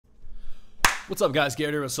What's up, guys?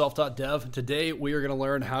 Garrett here with Selftaughtdev. Today we are going to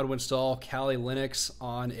learn how to install Kali Linux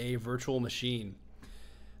on a virtual machine.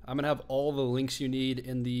 I'm going to have all the links you need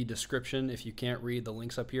in the description if you can't read the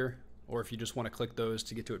links up here, or if you just want to click those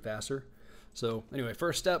to get to it faster. So anyway,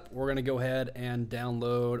 first step, we're going to go ahead and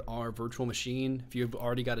download our virtual machine. If you've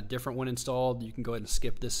already got a different one installed, you can go ahead and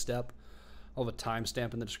skip this step. I'll have a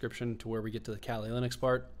timestamp in the description to where we get to the Kali Linux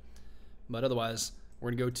part. But otherwise,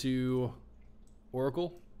 we're going to go to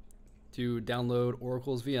Oracle to download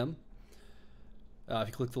Oracle's VM. If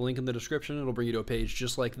you click the link in the description, it'll bring you to a page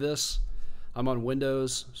just like this. I'm on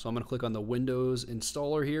Windows, so I'm going to click on the Windows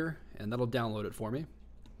installer here, and that'll download it for me.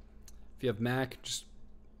 If you have Mac,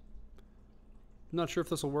 I'm not sure if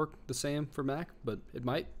this will work the same for Mac, but it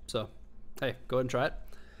might. So, hey, go ahead and try it.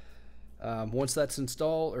 Once that's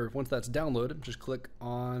installed, or once that's downloaded, just click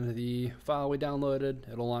on the file we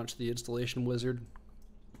downloaded. It'll launch the installation wizard.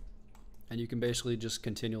 And you can basically just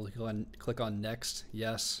continually click on next,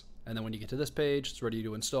 yes, and then when you get to this page, it's ready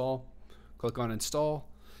to install. Click on install,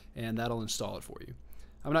 and that'll install it for you.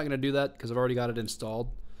 I'm not going to do that because I've already got it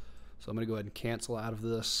installed. So I'm going to go ahead and cancel out of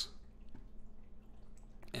this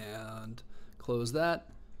and close that.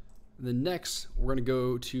 And then next, we're going to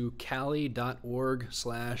go to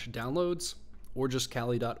kali.org/downloads, or just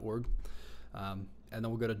kali.org. And then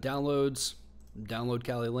we'll go to downloads, download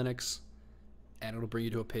Kali Linux, and it'll bring you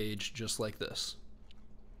to a page just like this.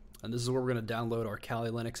 And this is where we're going to download our Kali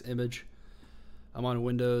Linux image. I'm on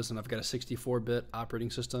Windows and I've got a 64-bit operating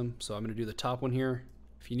system, so I'm going to do the top one here.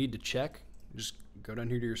 If you need to check, just go down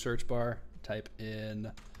here to your search bar, type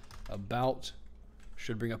in about,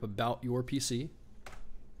 should bring up about your PC.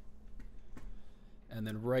 And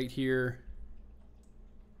then right here,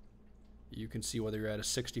 you can see whether you're at a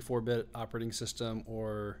 64-bit operating system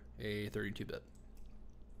or a 32-bit.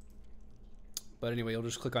 But anyway, you'll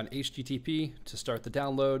just click on HTTP to start the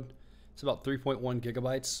download. It's about 3.1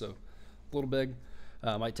 gigabytes, so a little big.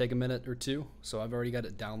 Might take a minute or two, so I've already got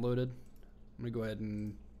it downloaded. I'm going to go ahead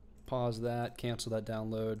and pause that, cancel that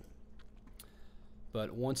download.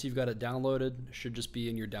 But once you've got it downloaded, it should just be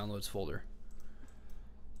in your downloads folder.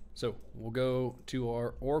 So we'll go to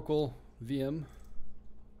our Oracle VM,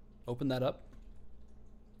 open that up.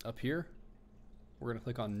 Up here, we're going to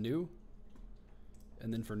click on New.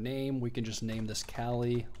 And then for name, we can just name this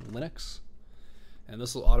Kali Linux. And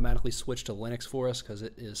this will automatically switch to Linux for us because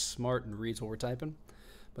it is smart and reads what we're typing.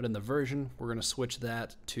 But in the version, we're going to switch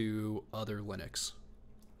that to other Linux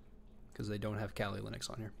because they don't have Kali Linux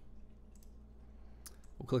on here.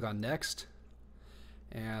 We'll click on Next.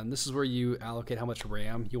 And this is where you allocate how much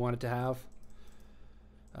RAM you want it to have.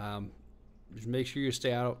 Just make sure you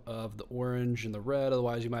stay out of the orange and the red,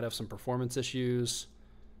 otherwise you might have some performance issues.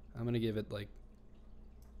 I'm going to give it like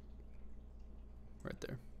right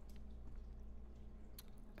there.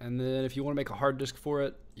 And then if you want to make a hard disk for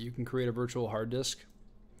it, you can create a virtual hard disk.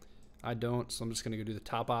 I don't, so I'm just going to go do the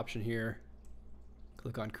top option here.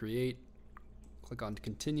 Click on create, click on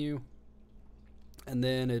continue, and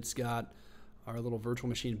then it's got our little virtual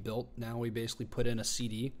machine built. Now we basically put in a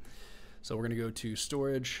CD. So we're going to go to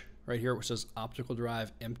storage right here which says optical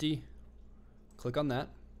drive empty. Click on that.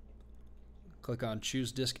 Click on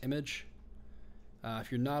choose disk image.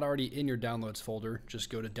 If you're not already in your downloads folder,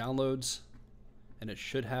 just go to downloads and it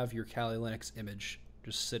should have your Kali Linux image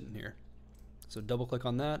just sitting here. So double click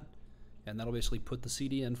on that and that'll basically put the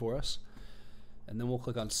CD in for us. And then we'll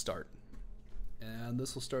click on start. And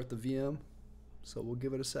this will start the VM. So we'll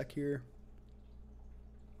give it a sec here.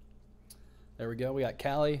 There we go, we got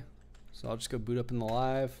Kali. So I'll just go boot up in the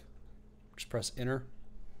live. Just press enter.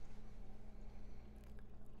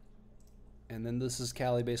 And then this is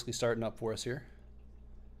Kali basically starting up for us here.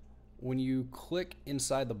 When you click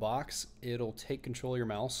inside the box, it'll take control of your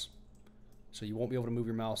mouse. So you won't be able to move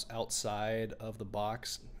your mouse outside of the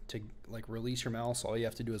box. To like release your mouse, all you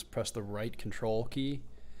have to do is press the right control key,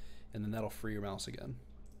 and then that'll free your mouse again.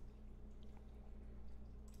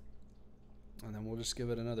 And then we'll just give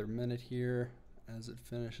it another minute here as it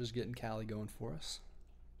finishes getting Kali going for us.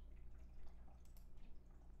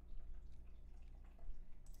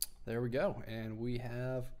 There we go, and we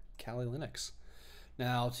have Kali Linux.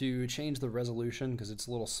 Now to change the resolution, because it's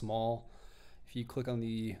a little small, if you click on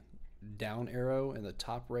the down arrow in the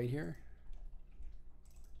top right here,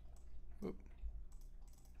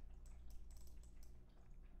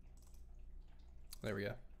 there we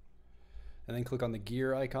go. And then click on the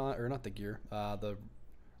gear icon, or not the gear, the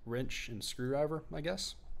wrench and screwdriver, I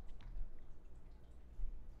guess.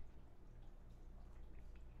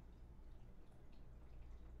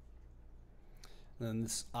 And then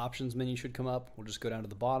this options menu should come up. We'll just go down to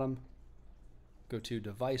the bottom, go to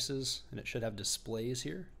devices, and it should have displays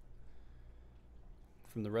here.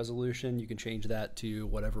 from the resolution. You can change that to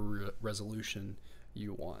whatever resolution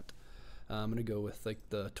you want. I'm gonna go with like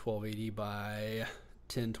the 1280 by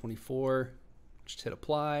 1024. Just hit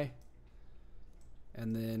apply,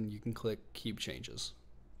 and then you can click keep changes.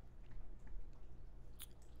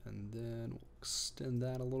 And then we'll extend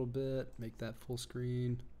that a little bit, make that full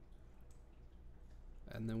screen.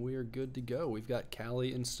 And then we are good to go. We've got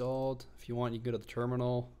Kali installed. If you want, you can go to the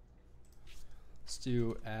terminal. Let's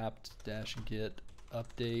do apt-get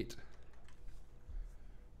update.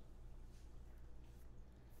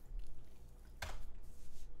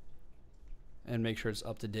 And make sure it's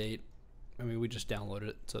up to date. I mean, we just downloaded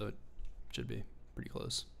it, so it should be pretty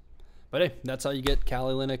close. But hey, that's how you get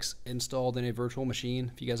Kali Linux installed in a virtual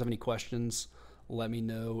machine. If you guys have any questions, let me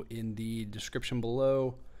know in the description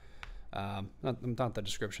below. Not the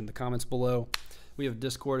description, the comments below. We have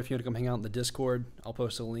Discord. If you want to come hang out in the Discord, I'll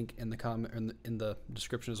post a link in the comment in the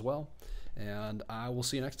description as well. And I will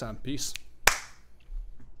see you next time. Peace.